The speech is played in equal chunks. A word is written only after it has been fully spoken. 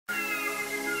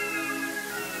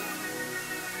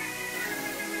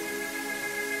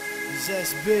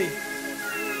It's SB.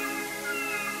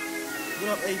 What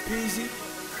up, APZ?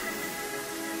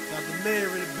 Got the mayor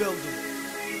in the building.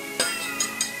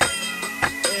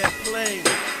 Airplane,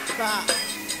 pop.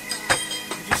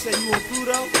 Did you say you on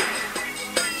Pluto?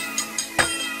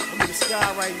 I'm in the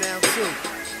sky right now, too.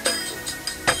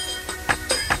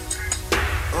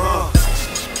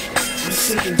 I'm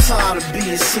sick and tired of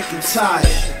being sick and tired.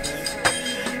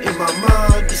 In my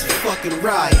mind, it's a fucking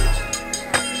riot.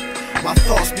 My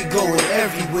thoughts be going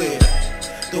everywhere.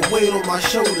 The weight on my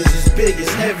shoulders is big,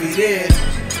 it's heavy there.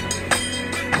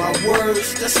 My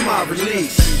words, that's my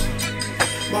release.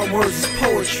 My words is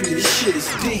poetry, this shit is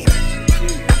deep.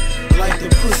 Like the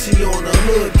pussy on a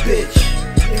hood bitch.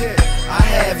 I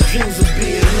have dreams of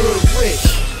being hood rich.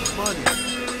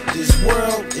 This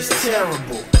world is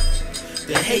terrible.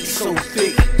 The hate so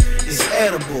thick, it's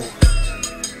edible.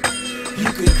 You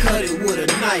can cut it with a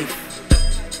knife.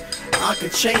 I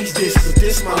could change this, but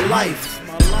this my life.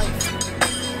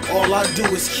 All I do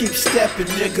is keep stepping,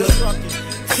 nigga.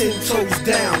 10 toes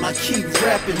down, I keep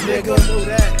rapping, nigga.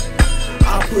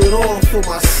 I put on for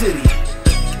my city.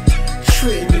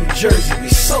 Trenton, New Jersey, we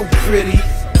so pretty.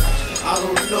 I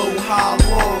don't know how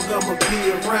long I'ma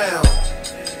be around,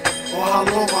 or how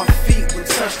long my feet will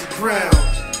touch the ground.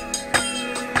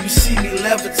 You see me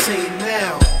levitating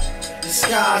now. The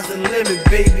sky's the limit,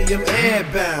 baby, I'm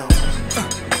airbound.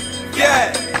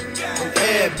 Yeah, I'm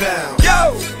airbound.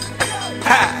 yo,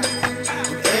 ha,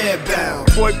 I'm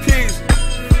airbound. boy P's,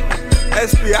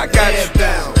 SB, I got you.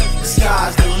 Airbound. The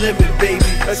sky's the limit, baby.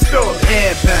 Let's do it.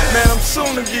 Airbound. Man, I'm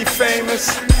soon to be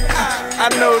famous. I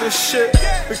know this shit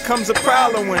becomes a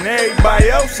problem when everybody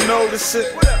else notice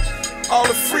it. All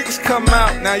the freaks come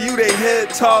out, now you they head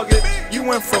target. You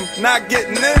went from not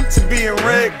getting in to being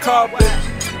red carpet.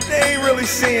 They ain't really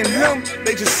seeing him,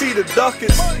 they just see the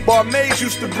ducats. Barmaids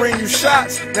used to bring you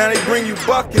shots, now they bring you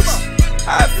buckets.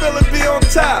 I feel it be on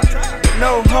top,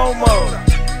 no homo.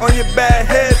 On your bad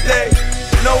head day,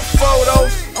 no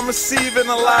photos. I'm receiving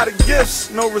a lot of gifts,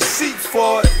 no receipt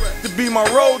for it. To be my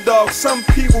road dog, some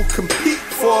people compete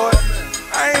for it.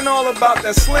 I ain't all about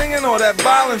that slinging or that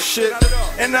violent shit.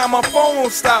 And now my phone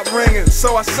won't stop ringing,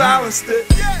 so I silenced it.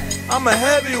 I'm a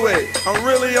heavyweight, I'm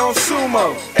really on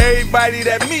sumo. Everybody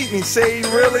that meet me say he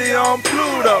really on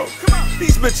Pluto.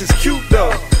 These bitches cute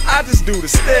though, I just do the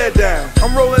stare down.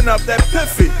 I'm rolling up that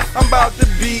piffy, I'm about to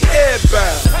be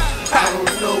airbound. I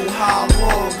don't know how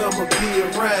long I'ma be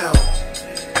around,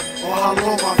 or how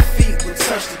long my feet will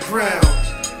touch the ground.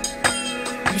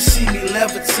 You see me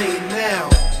levitating now.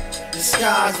 The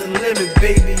sky's the limit,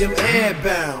 baby, I'm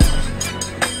airbound.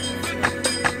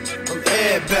 I'm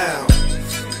airbound.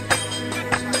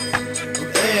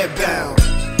 Airbound.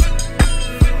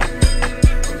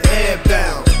 I'm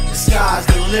airbound. The sky's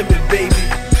the limit, baby.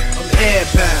 I'm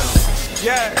airbound.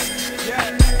 Yeah,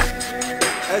 yeah.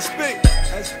 SB,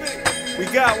 SB. We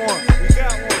got one.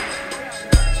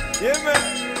 Yeah, man.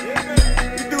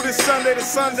 We do this Sunday to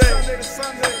Sunday.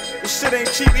 This shit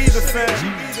ain't cheap either, fam.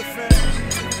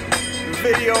 The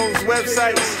videos,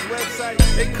 websites,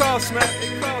 they cost, man.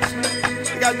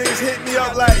 They got niggas hitting me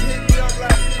up like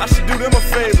I should do them a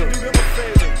favor.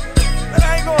 Man,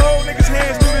 I ain't gonna hold niggas'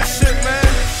 hands through this shit, man.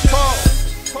 Pause.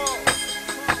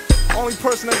 Only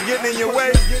person that's getting in your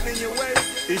way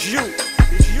is you.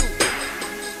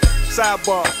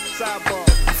 Sidebar.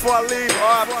 Before I leave,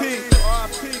 R.I.P.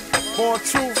 Born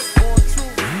Truth.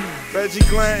 Reggie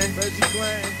Glenn.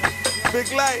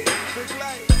 Big Light.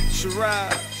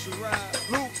 Sherrod.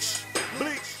 Luke.